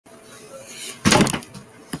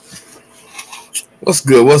What's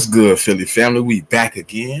good, Philly family? We back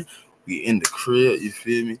again. We in the crib, you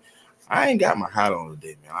feel me? I ain't got my hat on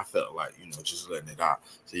today, man. I felt like, just letting it out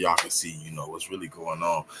so y'all can see, what's really going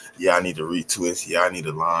on. Yeah, I need to retwist. Yeah, I need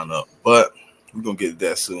to line up. But we're going to get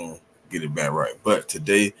that soon, get it back right. But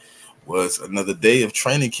today was another day of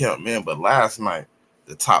training camp, man. But last night,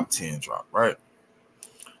 the top 10 dropped, right?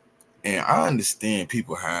 And I understand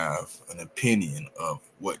people have an opinion of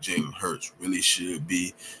what Jalen Hurts really should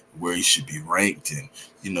be, where he should be ranked, and,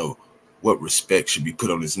 what respect should be put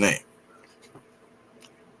on his name.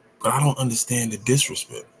 But I don't understand the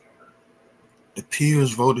disrespect. The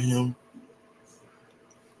peers voted him.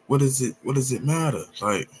 What does it matter?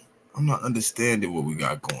 Like, I'm not understanding what we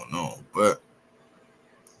got going on. But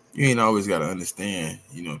you ain't always got to understand,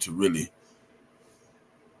 to really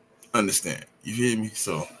understand. You feel me?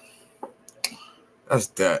 So that's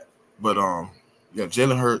that. But yeah,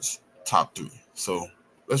 Jalen Hurts, top 3. So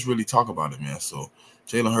let's really talk about it, man. So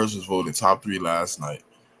Jalen Hurts was voted top 3 last night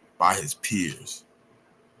by his peers.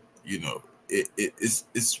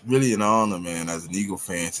 It's really an honor, man, as an Eagle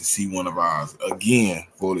fan, to see one of ours again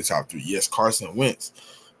voted top 3. Yes, Carson Wentz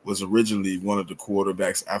was originally one of the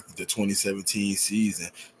quarterbacks after the 2017 season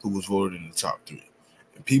who was voted in the top 3.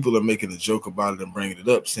 And people are making a joke about it and bringing it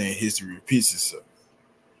up, saying history repeats itself.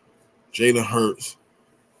 Jalen Hurts,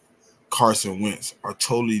 Carson Wentz are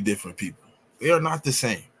totally different people. They are not the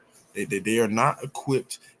same. They are not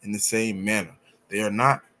equipped in the same manner. They are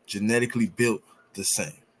not genetically built the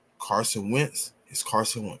same. Carson Wentz is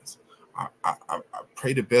Carson Wentz. I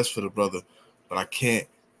pray the best for the brother, but I can't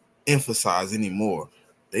emphasize anymore.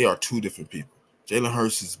 They are two different people. Jalen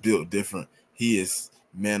Hurts is built different. He has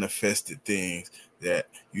manifested things that,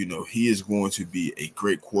 he is going to be a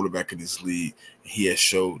great quarterback in this league. He has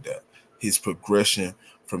showed that. His progression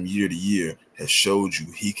from year to year has showed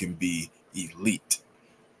you he can be elite.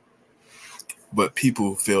 But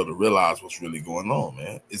people fail to realize what's really going on,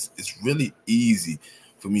 man. It's really easy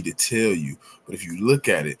for me to tell you. But if you look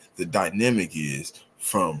at it, the dynamic is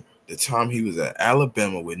from the time he was at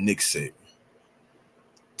Alabama with Nick Saban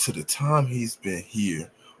to the time he's been here.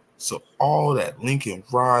 So all that Lincoln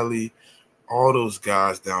Riley, all those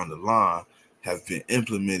guys down the line have been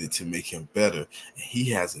implemented to make him better. And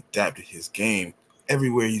he has adapted his game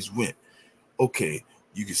everywhere he's went. Okay,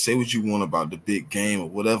 you can say what you want about the big game or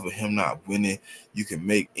whatever, him not winning. You can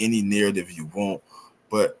make any narrative you want.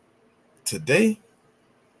 But today,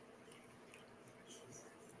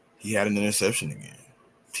 he had an interception again.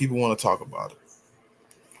 People want to talk about it.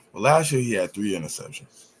 Well, last year he had 3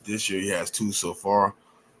 interceptions. This year he has 2 so far.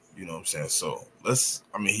 You know what I'm saying? So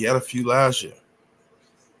he had a few last year.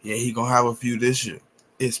 Yeah, he gonna have a few this year.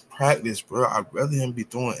 It's practice, bro. I'd rather him be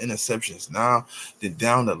throwing interceptions now than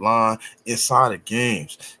down the line inside of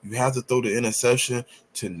games. You have to throw the interception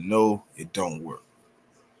to know it don't work.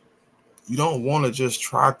 You don't want to just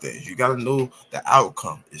try things. You got to know the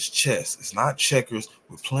outcome. It's chess. It's not checkers.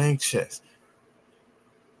 We're playing chess.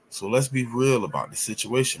 So let's be real about the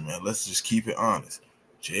situation, man. Let's just keep it honest.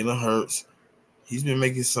 Jalen Hurts, he's been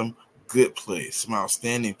making some good plays, some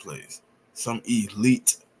outstanding plays, some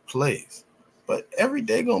elite plays. But every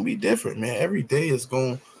day going to be different, man. Every day is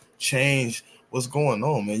going to change what's going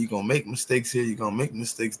on, man. You're going to make mistakes here. You're going to make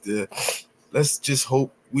mistakes there. Let's just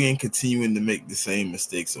hope we ain't continuing to make the same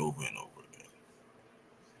mistakes over and over again.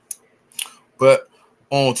 But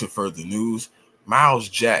on to further news. Myes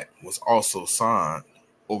Jack was also signed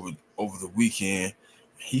over the weekend.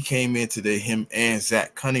 He came in today, him and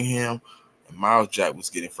Zach Cunningham, and Myes Jack was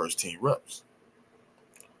getting first-team reps.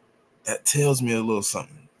 That tells me a little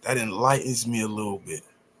something. That enlightens me a little bit.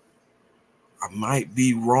 I might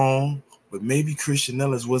be wrong, but maybe Christian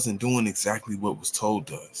Ellis wasn't doing exactly what was told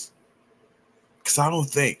to us. Because I don't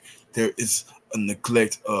think there is a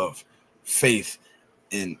neglect of faith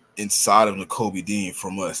inside of Nakobe Dean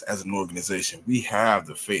from us as an organization. We have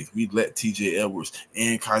the faith. We let TJ Edwards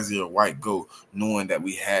and Kaiser White go knowing that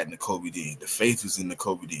we had Nakobe Dean. The faith was in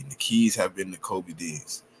Nakobe Dean. The keys have been Nakobe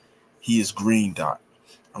Dean's. He is green dot.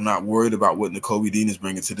 I'm not worried about what Nakobe Dean is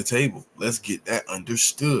bringing to the table. Let's get that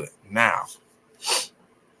understood. Now,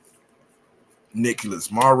 Nicholas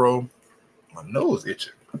Morrow. My nose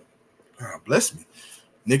itching. God bless me.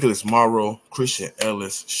 Nicholas Morrow, Christian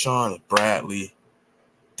Ellis, Sean Bradley,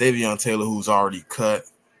 Davion Taylor, who's already cut.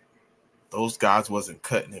 Those guys wasn't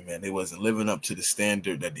cutting it, man. They wasn't living up to the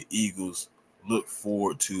standard that the Eagles look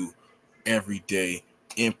forward to every day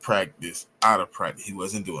in practice, out of practice. He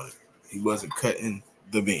wasn't doing it. He wasn't cutting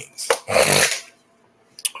the beans.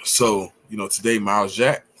 So, today, Myes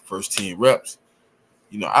Jack, first-team reps.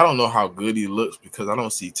 I don't know how good he looks because I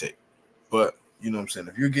don't see tape. But, you know what I'm saying?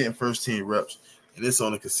 If you're getting first-team reps, and it's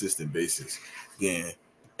on a consistent basis, then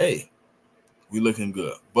hey, we looking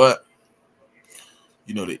good. But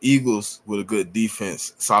the Eagles with a good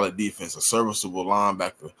defense, solid defense, a serviceable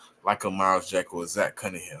linebacker like a Myes Jack or Zach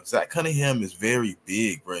Cunningham. Zach Cunningham is very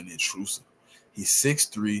big, right, and intrusive. He's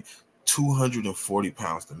 6'3", 240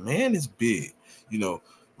 pounds. The man is big.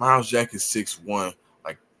 Myes Jack is 6'1",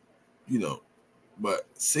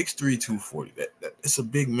 but 6'3", 240. That it's a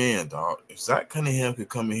big man, dog. If Zach Cunningham could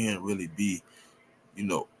come in here and really be,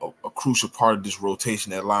 a crucial part of this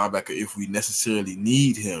rotation at linebacker, if we necessarily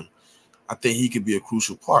need him, I think he could be a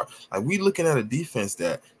crucial part. Like, we looking at a defense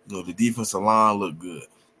that, the defensive line look good.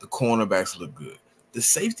 The cornerbacks look good. The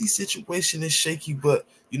safety situation is shaky, but,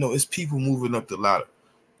 it's people moving up the ladder,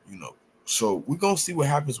 So we're going to see what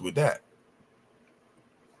happens with that.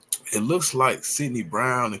 It looks like Sidney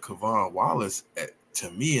Brown and Kevon Wallace,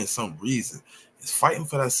 to me, in some reason, is fighting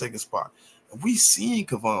for that second spot. And we seen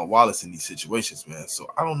Kevon Wallace in these situations, man. So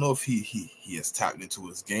I don't know if he has tapped into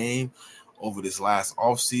his game over this last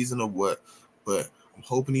offseason or what, but I'm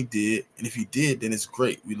hoping he did. And if he did, then it's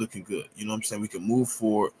great. We're looking good. You know what I'm saying? We can move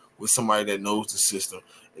forward with somebody that knows the system.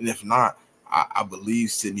 And if not, I believe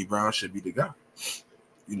Sidney Brown should be the guy.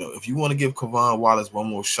 If you want to give Kevon Wallace one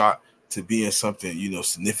more shot to being something,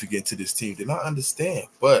 significant to this team, then I understand.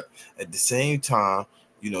 But at the same time,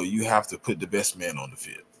 you have to put the best man on the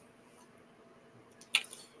field.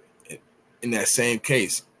 In that same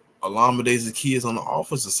case, Olamide Zaccheaus on the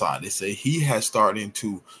offensive side, they say he has started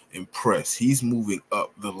to impress. He's moving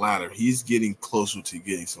up the ladder. He's getting closer to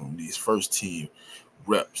getting some of these first team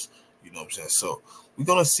reps. You know what I'm saying? So we're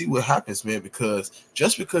going to see what happens, man, because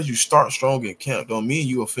just because you start strong in camp don't mean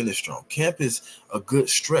you will finish strong. Camp is a good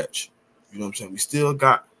stretch. You know what I'm saying? We still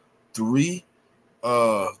got 3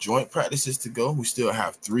 joint practices to go. We still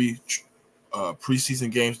have 3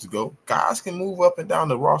 preseason games to go. Guys can move up and down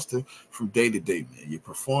the roster from day to day, man. Your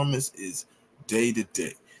performance is day to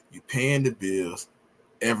day. You're paying the bills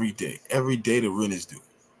every day. Every day the rent is due.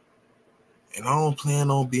 And I don't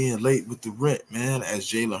plan on being late with the rent, man, as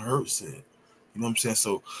Jalen Hurts said. You know what I'm saying?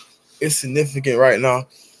 So it's significant right now,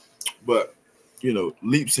 but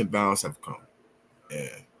leaps and bounds have come, and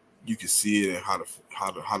you can see it in how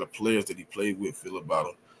the players that he played with feel about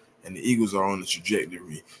him. And the Eagles are on the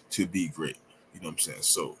trajectory to be great. You know what I'm saying?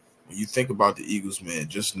 So when you think about the Eagles, man,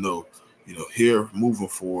 just know, here moving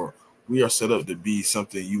forward, we are set up to be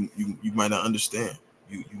something you might not understand.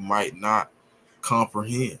 You might not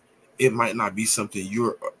comprehend. It might not be something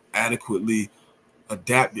you're adequately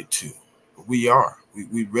adapted to. But we are.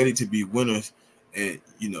 We ready to be winners. And,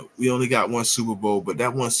 we only got one Super Bowl, but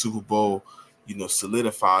that one Super Bowl,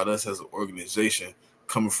 solidified us as an organization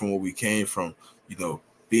coming from where we came from,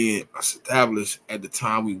 being established at the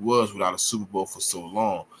time we was without a Super Bowl for so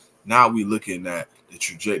long. Now we looking at the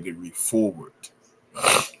trajectory forward.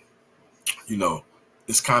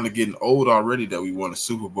 It's kind of getting old already that we won a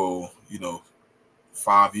Super Bowl,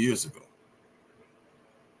 5 years ago.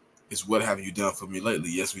 It's what have you done for me lately?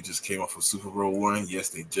 Yes, we just came off of Super Bowl 1. Yes,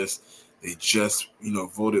 they just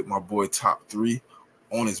voted my boy top 3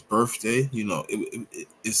 on his birthday.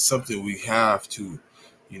 It's something we have to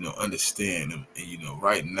understand. And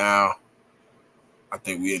right now, I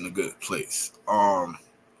think we're in a good place.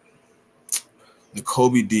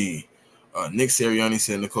 Nakobe Dean. Nick Sirianni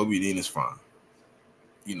said Nakobe Dean is fine.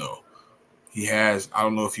 He has, I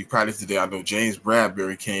don't know if he practiced today. I know James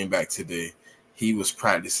Bradbury came back today. He was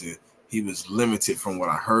practicing. He was limited from what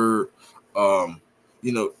I heard.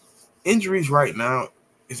 Injuries right now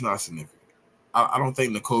is not significant. I don't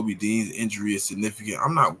think Nakobe Dean's injury is significant.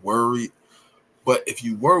 I'm not worried. But if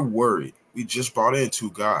you were worried, we just brought in 2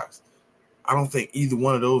 guys. I don't think either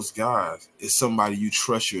one of those guys is somebody you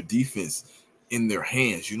trust your defense in their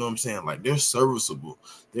hands. You know what I'm saying? Like, they're serviceable.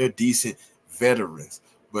 They're decent veterans.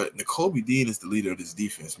 But Nakobe Dean is the leader of this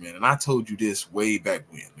defense, man. And I told you this way back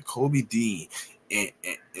when. Nakobe Dean and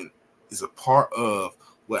is a part of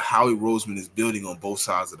what Howie Roseman is building on both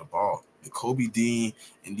sides of the ball. Nakobe Dean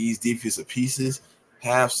and these defensive pieces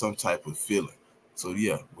have some type of feeling. So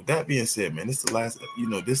yeah, with that being said, man, this is the last,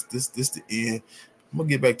 this the end. I'm gonna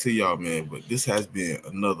get back to y'all, man, but this has been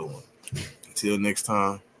another one. Until next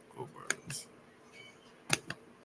time.